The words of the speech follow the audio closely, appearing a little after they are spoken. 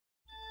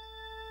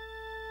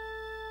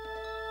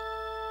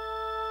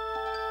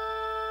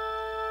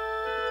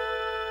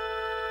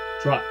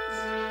Trucks,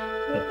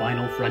 the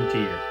final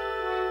frontier.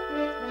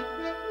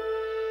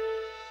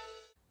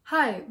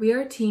 Hi, we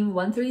are Team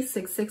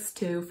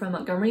 13662 from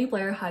Montgomery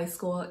Blair High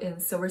School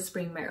in Silver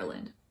Spring,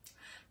 Maryland.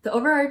 The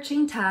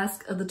overarching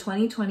task of the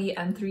 2020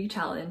 M3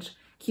 Challenge,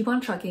 Keep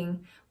on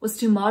Trucking, was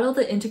to model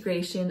the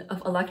integration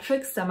of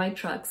electric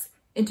semi-trucks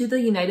into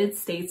the United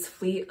States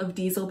fleet of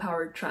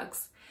diesel-powered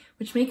trucks,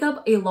 which make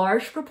up a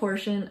large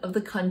proportion of the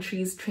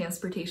country's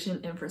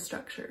transportation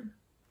infrastructure.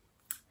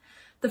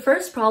 The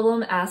first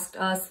problem asked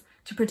us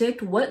to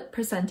predict what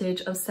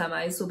percentage of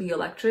semis will be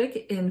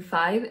electric in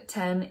 5,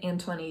 10, and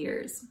 20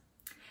 years.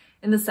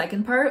 In the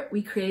second part,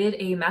 we created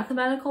a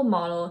mathematical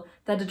model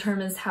that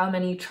determines how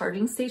many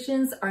charging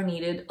stations are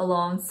needed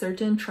along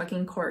certain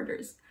trucking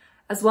corridors,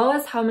 as well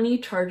as how many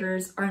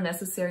chargers are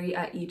necessary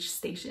at each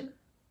station.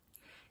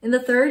 In the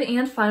third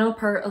and final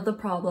part of the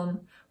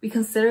problem, we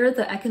consider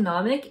the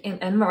economic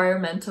and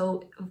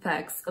environmental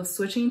effects of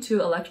switching to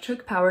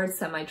electric-powered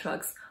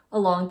semi-trucks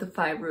along the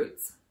 5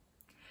 routes.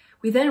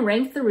 We then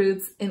rank the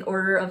routes in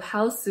order of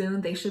how soon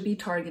they should be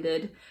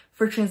targeted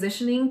for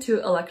transitioning to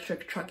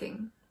electric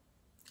trucking.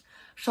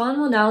 Sean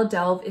will now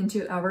delve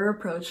into our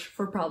approach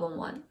for problem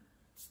 1.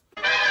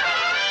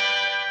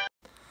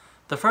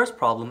 The first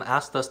problem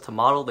asked us to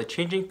model the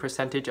changing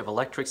percentage of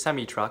electric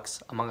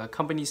semi-trucks among a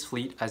company's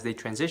fleet as they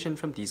transition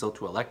from diesel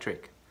to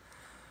electric.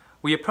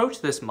 We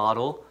approached this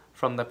model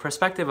from the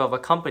perspective of a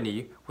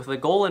company with a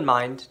goal in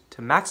mind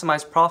to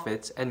maximize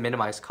profits and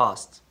minimize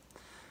costs.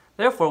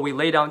 Therefore, we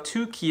lay down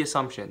 2 key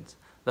assumptions.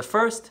 The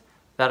first,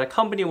 that a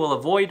company will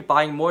avoid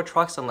buying more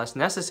trucks unless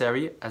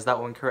necessary, as that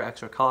will incur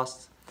extra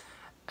costs.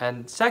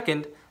 And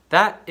second,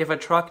 that if a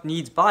truck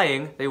needs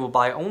buying, they will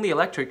buy only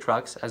electric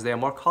trucks as they are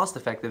more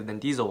cost-effective than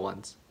diesel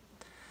ones.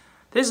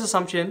 This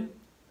assumption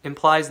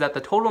implies that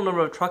the total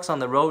number of trucks on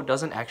the road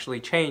doesn't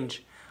actually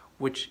change,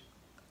 which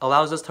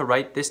allows us to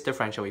write this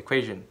differential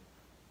equation.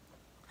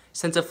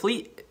 Since a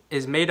fleet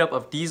is made up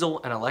of diesel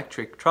and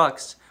electric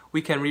trucks,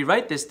 we can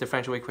rewrite this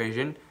differential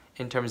equation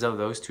in terms of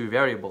those 2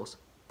 variables.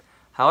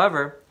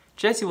 However,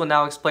 Jesse will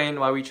now explain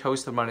why we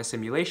chose to run a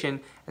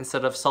simulation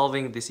instead of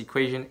solving this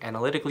equation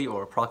analytically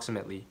or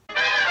approximately.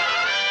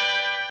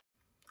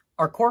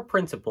 Our core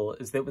principle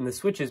is that when the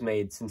switch is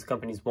made, since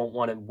companies won't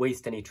want to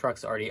waste any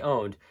trucks already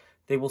owned,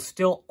 they will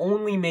still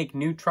only make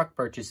new truck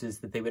purchases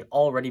that they would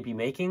already be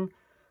making,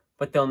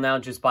 but they'll now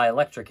just buy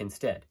electric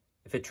instead.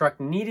 If a truck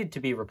needed to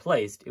be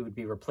replaced, it would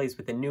be replaced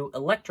with a new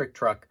electric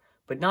truck,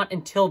 but not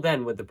until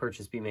then would the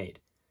purchase be made.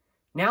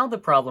 Now the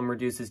problem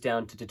reduces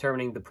down to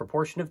determining the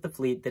proportion of the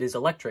fleet that is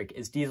electric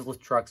as diesel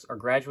trucks are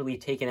gradually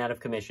taken out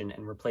of commission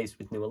and replaced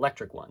with new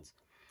electric ones.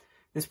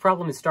 This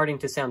problem is starting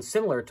to sound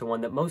similar to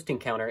one that most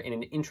encounter in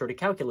an Intro to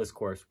Calculus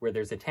course where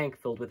there's a tank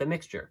filled with a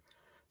mixture.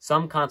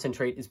 Some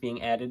concentrate is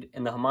being added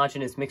and the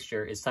homogeneous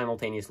mixture is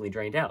simultaneously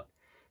drained out.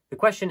 The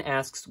question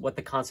asks what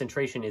the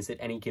concentration is at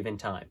any given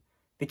time.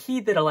 The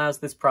key that allows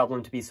this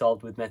problem to be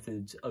solved with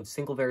methods of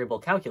single variable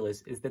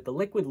calculus is that the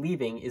liquid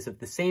leaving is of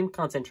the same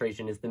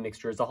concentration as the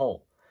mixture as a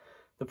whole.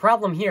 The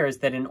problem here is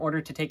that in order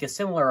to take a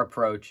similar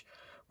approach,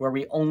 where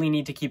we only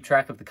need to keep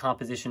track of the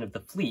composition of the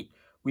fleet,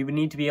 we would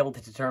need to be able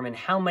to determine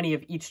how many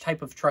of each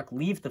type of truck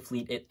leave the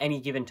fleet at any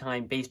given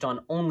time based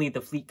on only the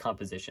fleet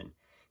composition.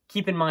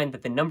 Keep in mind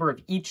that the number of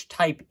each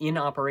type in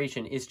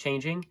operation is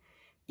changing.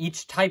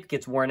 Each type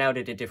gets worn out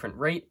at a different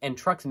rate, and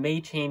trucks may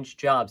change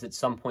jobs at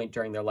some point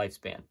during their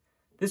lifespan.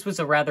 This was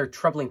a rather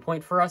troubling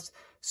point for us,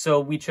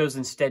 so we chose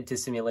instead to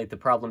simulate the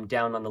problem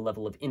down on the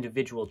level of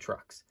individual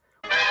trucks.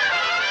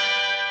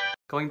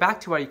 Going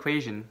back to our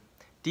equation,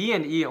 D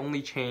and E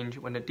only change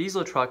when a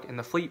diesel truck in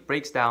the fleet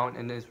breaks down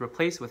and is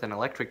replaced with an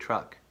electric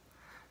truck.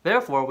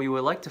 Therefore, we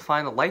would like to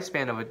find the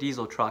lifespan of a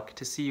diesel truck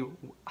to see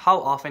how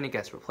often it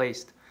gets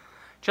replaced.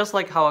 Just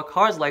like how a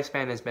car's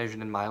lifespan is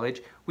measured in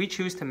mileage, we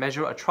choose to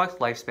measure a truck's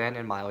lifespan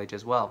in mileage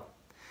as well.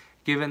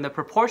 Given the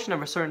proportion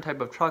of a certain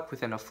type of truck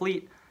within a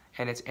fleet,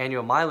 and its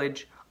annual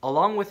mileage,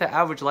 along with the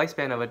average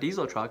lifespan of a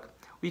diesel truck,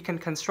 we can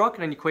construct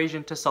an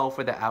equation to solve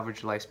for the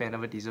average lifespan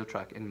of a diesel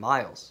truck in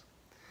miles.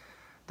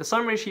 The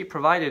summary sheet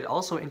provided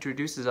also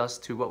introduces us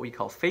to what we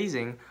call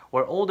phasing,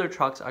 where older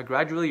trucks are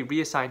gradually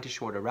reassigned to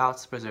shorter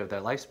routes to preserve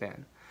their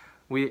lifespan.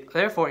 We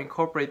therefore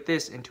incorporate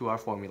this into our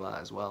formula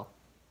as well.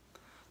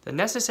 The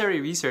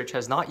necessary research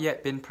has not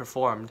yet been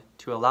performed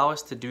to allow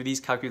us to do these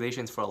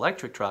calculations for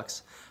electric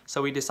trucks,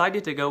 so we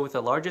decided to go with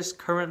the largest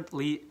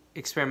currently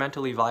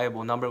experimentally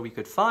viable number we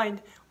could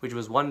find, which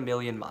was 1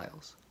 million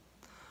miles.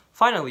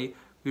 Finally,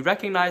 we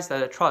recognized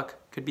that a truck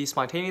could be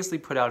spontaneously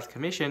put out of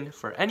commission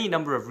for any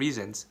number of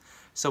reasons,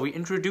 so we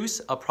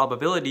introduce a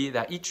probability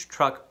that each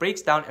truck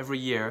breaks down every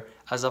year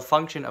as a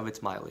function of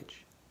its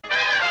mileage.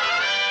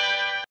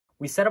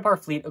 We set up our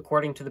fleet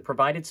according to the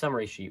provided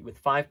summary sheet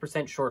with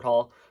 5% short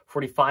haul,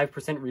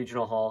 45%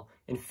 regional haul,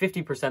 and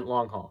 50%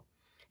 long haul.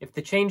 If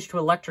the change to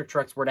electric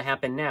trucks were to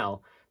happen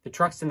now, the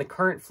trucks in the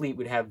current fleet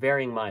would have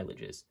varying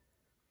mileages.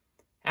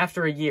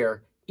 After a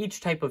year, each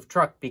type of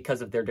truck,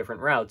 because of their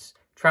different routes,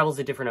 travels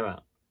a different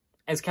amount.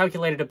 As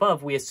calculated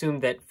above, we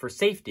assume that, for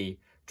safety,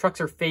 trucks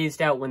are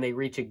phased out when they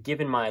reach a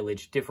given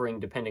mileage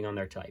differing depending on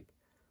their type.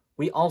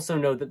 We also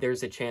know that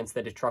there's a chance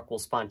that a truck will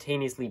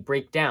spontaneously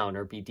break down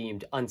or be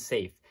deemed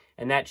unsafe,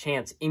 and that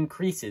chance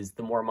increases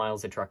the more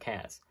miles a truck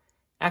has.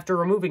 After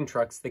removing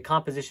trucks, the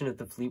composition of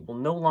the fleet will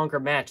no longer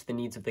match the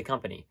needs of the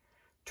company.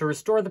 To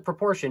restore the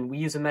proportion, we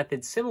use a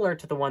method similar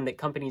to the one that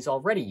companies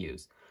already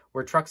use,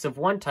 where trucks of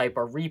one type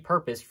are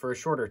repurposed for a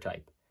shorter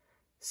type.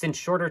 Since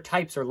shorter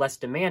types are less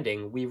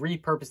demanding, we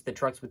repurpose the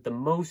trucks with the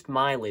most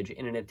mileage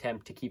in an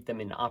attempt to keep them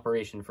in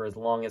operation for as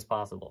long as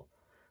possible.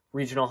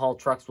 Regional haul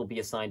trucks will be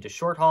assigned to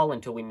short haul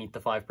until we meet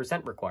the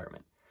 5%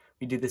 requirement.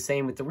 We do the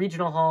same with the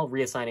regional haul,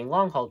 reassigning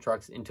long haul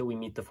trucks until we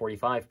meet the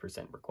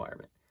 45%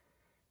 requirement.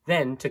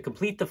 Then, to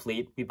complete the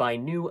fleet, we buy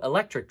new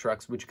electric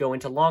trucks which go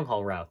into long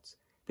haul routes.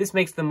 This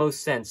makes the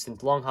most sense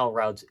since long haul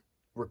routes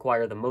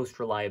require the most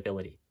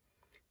reliability.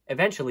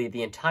 Eventually,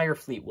 the entire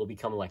fleet will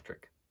become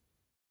electric.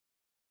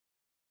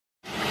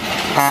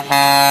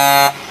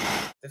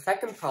 The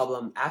second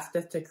problem asked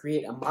us to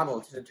create a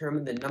model to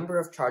determine the number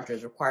of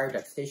chargers required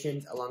at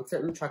stations along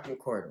certain trucking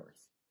corridors.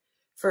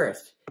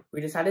 First,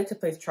 we decided to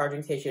place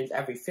charging stations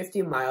every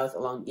 50 miles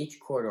along each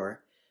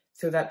corridor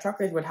so that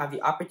truckers would have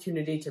the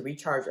opportunity to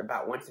recharge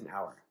about once an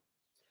hour.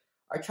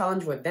 Our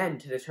challenge was then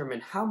to determine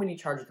how many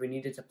chargers we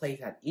needed to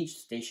place at each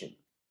station.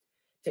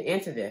 To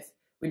answer this,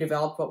 we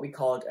developed what we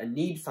called a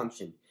need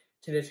function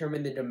to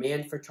determine the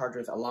demand for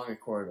chargers along a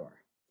corridor.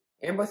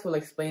 Ambrose will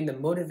explain the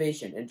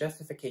motivation and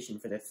justification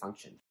for this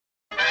function.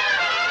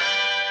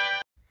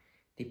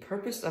 The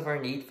purpose of our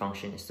need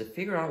function is to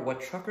figure out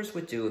what truckers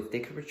would do if they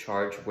could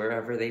recharge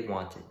wherever they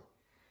wanted.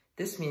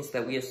 This means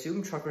that we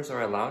assume truckers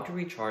are allowed to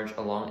recharge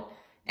along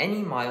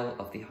any mile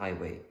of the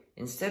highway,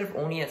 instead of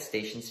only at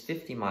stations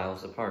 50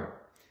 miles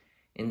apart.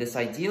 In this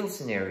ideal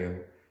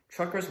scenario,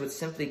 truckers would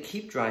simply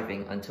keep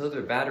driving until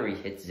their battery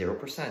hits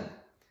 0%.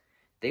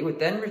 They would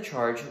then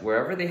recharge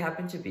wherever they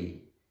happen to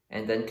be,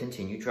 and then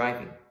continue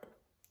driving.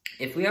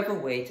 If we have a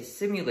way to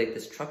simulate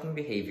this trucking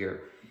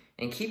behavior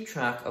and keep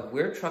track of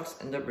where trucks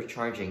end up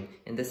recharging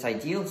in this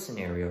ideal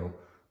scenario,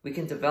 we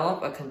can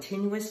develop a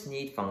continuous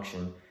need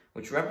function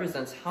which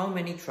represents how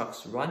many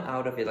trucks run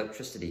out of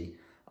electricity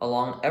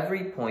along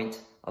every point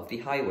of the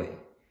highway.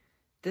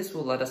 This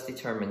will let us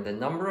determine the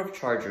number of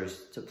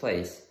chargers to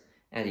place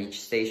at each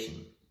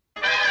station.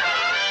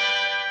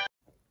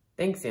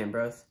 Thanks,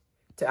 Ambrose.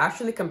 To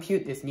actually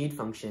compute this need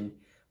function,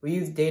 we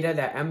use data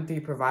that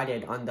M3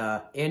 provided on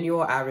the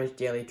annual average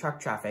daily truck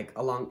traffic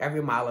along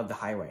every mile of the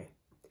highway.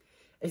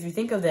 If you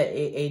think of the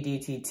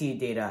AADTT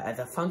data as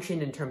a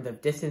function in terms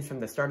of distance from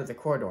the start of the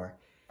corridor,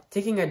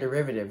 taking a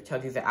derivative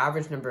tells you the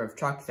average number of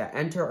trucks that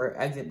enter or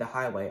exit the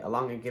highway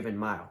along a given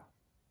mile.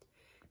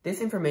 This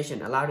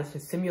information allowed us to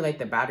simulate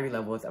the battery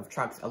levels of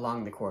trucks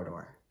along the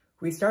corridor.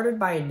 We started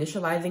by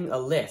initializing a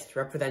list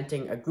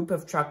representing a group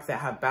of trucks that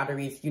have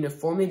batteries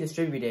uniformly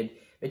distributed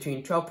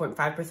between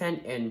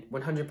 12.5% and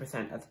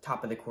 100% at the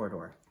top of the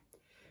corridor.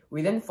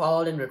 We then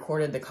followed and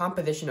recorded the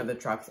composition of the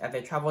trucks as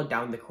they traveled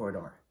down the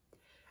corridor.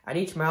 At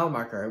each mile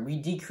marker, we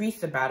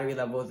decreased the battery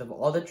levels of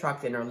all the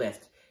trucks in our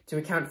list to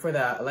account for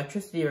the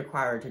electricity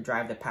required to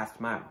drive the past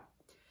mile.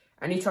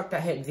 Any truck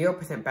that hit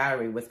 0%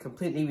 battery was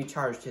completely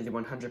recharged to the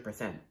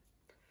 100%.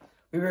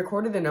 We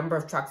recorded the number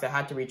of trucks that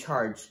had to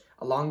recharge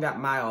along that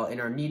mile in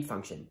our need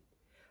function.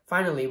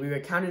 Finally, we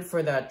accounted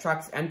for the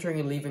trucks entering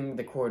and leaving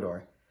the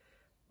corridor.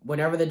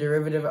 Whenever the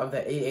derivative of the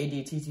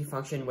AADTT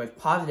function was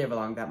positive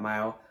along that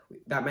mile,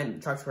 that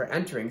meant trucks were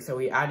entering, so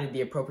we added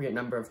the appropriate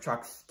number of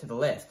trucks to the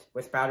list,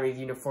 with batteries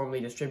uniformly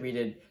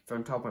distributed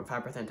from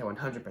 12.5% to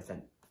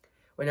 100%.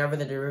 Whenever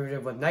the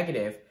derivative was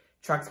negative,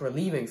 trucks were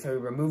leaving, so we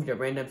removed a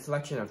random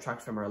selection of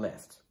trucks from our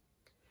list.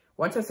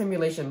 Once our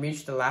simulation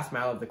reached the last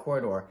mile of the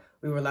corridor,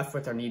 we were left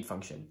with our need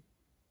function.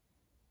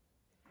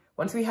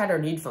 Once we had our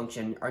need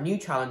function, our new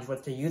challenge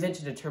was to use it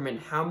to determine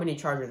how many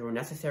chargers were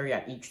necessary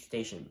at each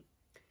station.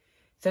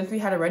 Since we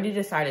had already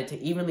decided to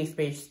evenly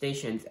space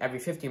stations every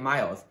 50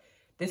 miles,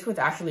 this was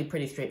actually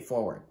pretty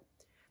straightforward.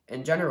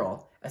 In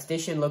general, a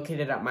station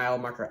located at mile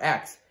marker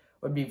X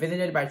would be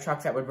visited by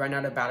trucks that would run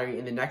out of battery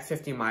in the next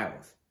 50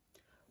 miles.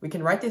 We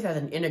can write this as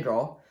an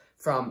integral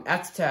from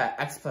x to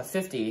x plus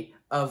 50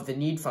 of the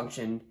need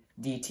function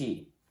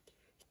dt.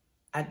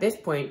 At this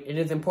point, it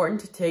is important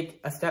to take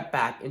a step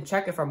back and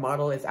check if our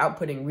model is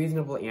outputting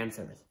reasonable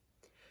answers.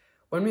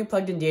 When we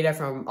plugged in data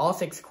from all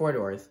 6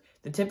 corridors,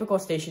 the typical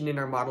station in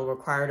our model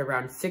required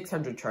around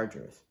 600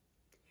 chargers.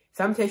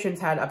 Some stations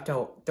had up to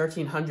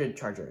 1,300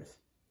 chargers.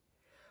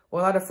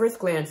 While at a first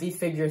glance these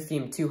figures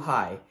seem too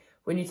high,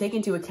 when you take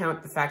into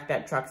account the fact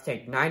that trucks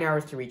take 9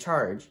 hours to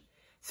recharge,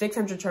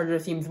 600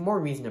 chargers seems more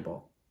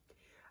reasonable.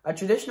 A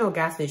traditional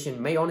gas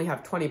station may only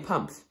have 20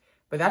 pumps,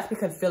 but that's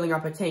because filling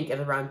up a tank is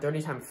around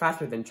 30 times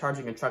faster than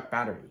charging a truck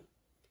battery.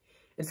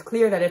 It's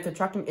clear that if the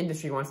trucking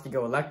industry wants to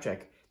go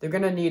electric, they're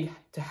going to need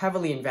to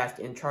heavily invest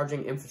in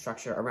charging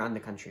infrastructure around the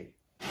country.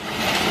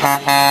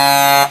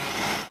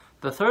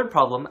 The third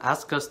problem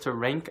asks us to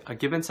rank a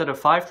given set of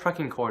 5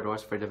 trucking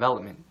corridors for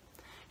development.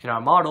 In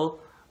our model,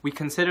 we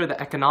consider the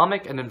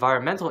economic and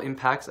environmental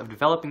impacts of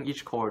developing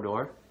each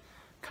corridor,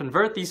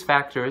 convert these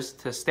factors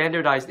to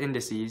standardized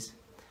indices,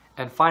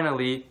 and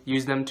finally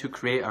use them to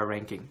create our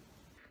ranking.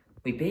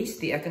 We base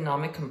the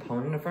economic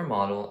component of our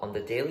model on the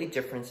daily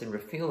difference in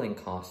refueling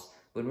costs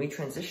when we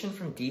transition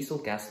from diesel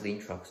gasoline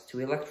trucks to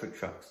electric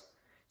trucks.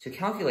 To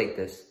calculate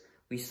this,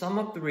 we sum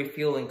up the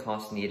refueling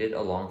costs needed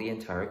along the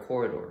entire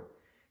corridor.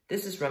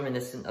 This is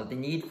reminiscent of the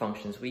need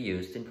functions we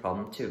used in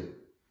problem 2.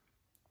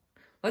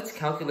 Let's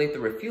calculate the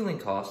refueling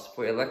costs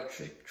for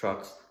electric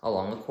trucks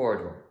along the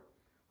corridor.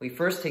 We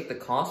first take the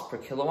cost per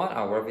kilowatt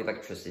hour of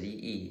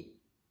electricity, E.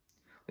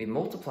 We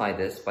multiply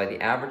this by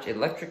the average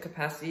electric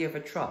capacity of a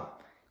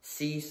truck,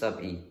 C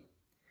sub E.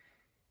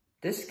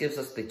 This gives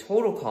us the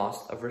total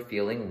cost of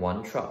refueling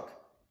one truck.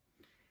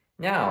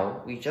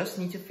 Now, we just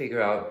need to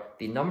figure out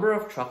the number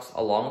of trucks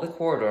along the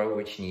corridor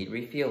which need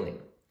refueling.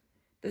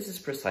 This is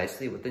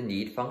precisely what the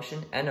need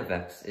function n of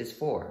x is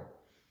for.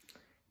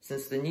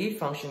 Since the need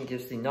function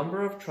gives the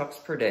number of trucks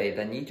per day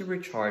that need to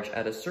recharge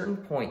at a certain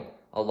point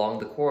along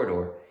the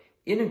corridor,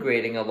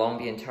 integrating along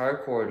the entire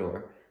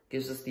corridor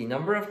gives us the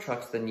number of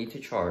trucks that need to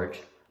charge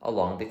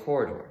along the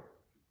corridor.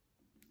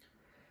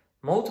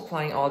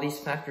 Multiplying all these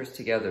factors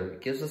together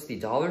gives us the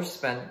dollars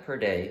spent per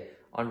day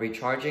on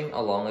recharging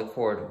along a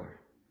corridor.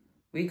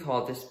 We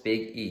call this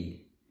big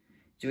E.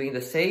 Doing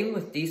the same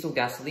with diesel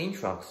gasoline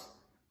trucks,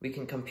 we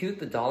can compute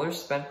the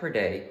dollars spent per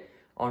day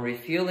on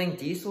refueling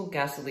diesel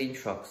gasoline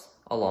trucks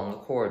along the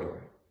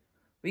corridor.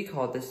 We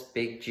call this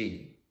big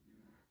G.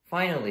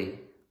 Finally,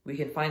 we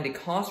can find the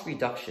cost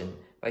reduction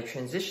by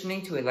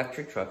transitioning to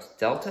electric trucks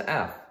delta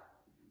F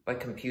by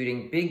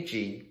computing big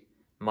G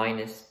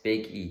minus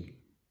big E.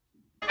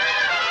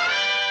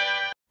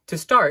 To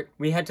start,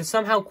 we had to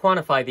somehow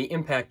quantify the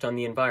impact on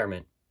the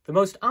environment. The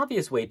most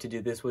obvious way to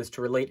do this was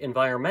to relate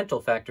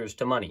environmental factors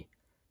to money.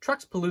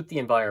 Trucks pollute the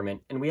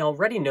environment, and we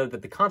already know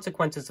that the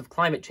consequences of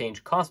climate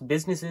change cost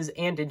businesses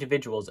and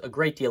individuals a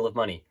great deal of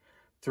money,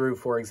 through,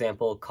 for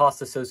example,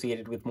 costs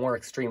associated with more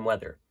extreme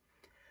weather.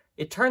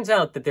 It turns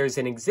out that there's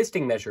an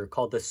existing measure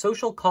called the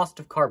social cost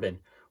of carbon,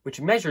 which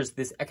measures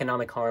this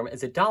economic harm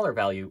as a dollar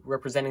value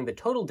representing the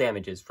total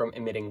damages from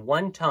emitting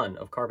 1 ton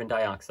of carbon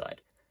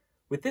dioxide.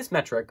 With this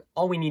metric,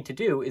 all we need to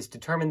do is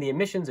determine the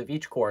emissions of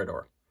each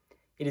corridor.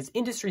 It is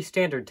industry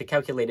standard to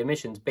calculate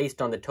emissions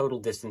based on the total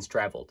distance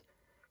traveled.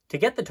 To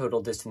get the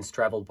total distance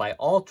traveled by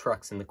all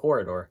trucks in the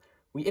corridor,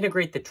 we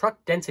integrate the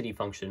truck density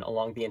function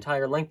along the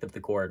entire length of the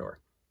corridor.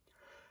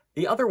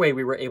 The other way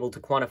we were able to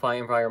quantify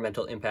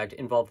environmental impact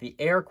involved the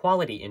Air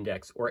Quality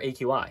Index, or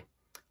AQI.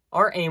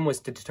 Our aim was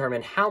to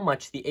determine how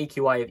much the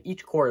AQI of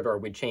each corridor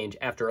would change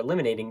after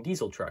eliminating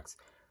diesel trucks,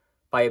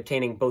 by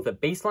obtaining both a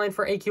baseline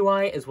for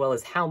AQI as well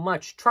as how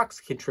much trucks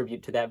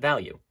contribute to that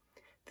value.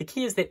 The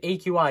key is that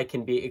AQI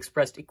can be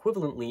expressed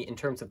equivalently in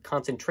terms of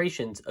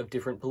concentrations of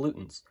different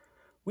pollutants.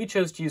 We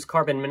chose to use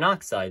carbon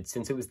monoxide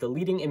since it was the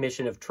leading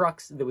emission of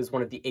trucks that was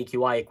one of the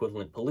AQI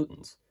equivalent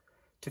pollutants.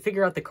 To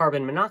figure out the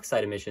carbon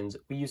monoxide emissions,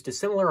 we used a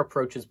similar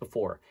approach as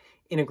before,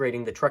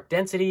 integrating the truck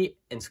density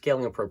and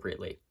scaling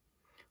appropriately.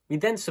 We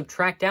then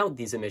subtract out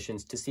these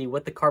emissions to see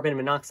what the carbon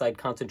monoxide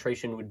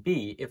concentration would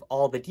be if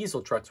all the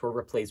diesel trucks were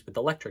replaced with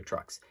electric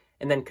trucks,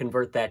 and then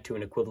convert that to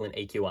an equivalent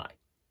AQI.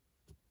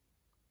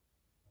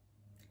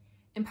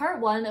 In part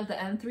 1 of the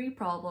M3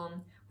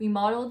 problem, we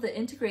modeled the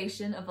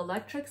integration of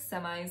electric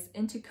semis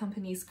into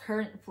companies'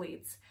 current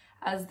fleets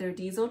as their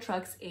diesel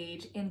trucks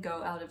age and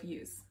go out of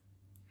use.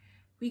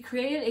 We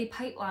created a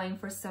pipeline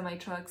for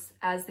semi-trucks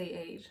as they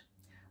age.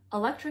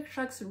 Electric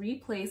trucks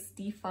replace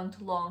defunct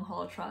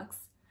long-haul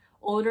trucks,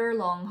 older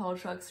long-haul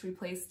trucks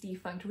replace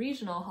defunct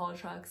regional haul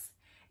trucks,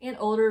 and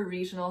older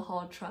regional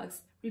haul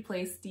trucks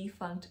replace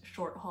defunct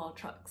short-haul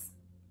trucks.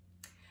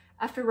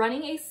 After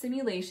running a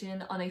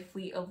simulation on a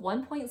fleet of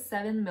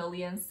 1.7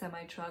 million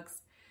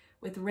semi-trucks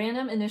with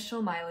random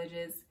initial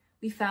mileages,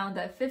 we found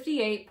that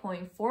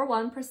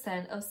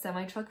 58.41% of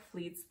semi-truck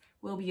fleets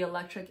will be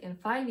electric in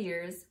 5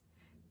 years,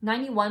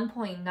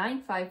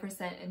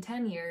 91.95% in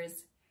 10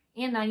 years,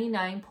 and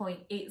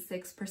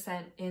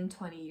 99.86% in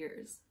 20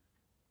 years.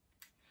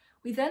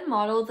 We then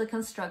modeled the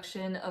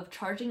construction of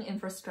charging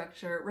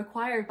infrastructure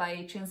required by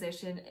a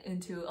transition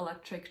into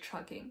electric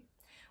trucking,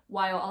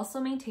 while also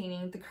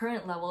maintaining the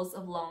current levels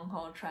of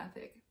long-haul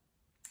traffic.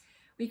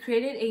 We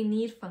created a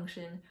need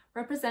function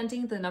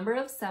representing the number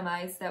of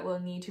semis that will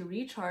need to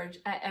recharge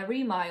at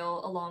every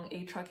mile along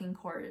a trucking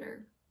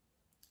corridor.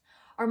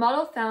 Our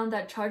model found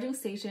that charging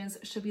stations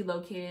should be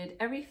located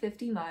every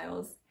 50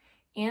 miles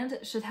and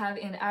should have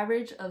an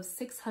average of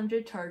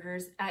 600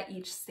 chargers at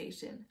each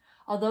station,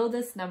 although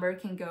this number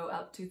can go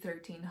up to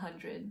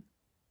 1,300.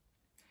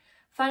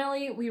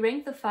 Finally, we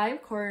ranked the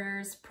 5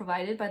 corridors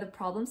provided by the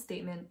problem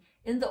statement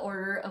in the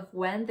order of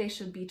when they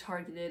should be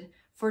targeted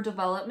for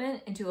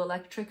development into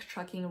electric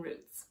trucking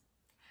routes.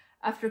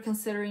 After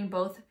considering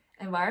both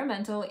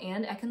environmental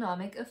and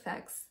economic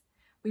effects,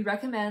 we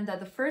recommend that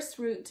the first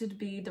route to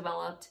be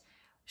developed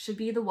should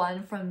be the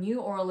one from New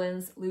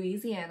Orleans,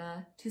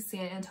 Louisiana to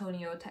San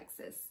Antonio,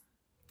 Texas.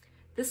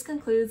 This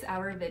concludes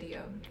our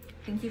video.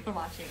 Thank you for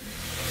watching.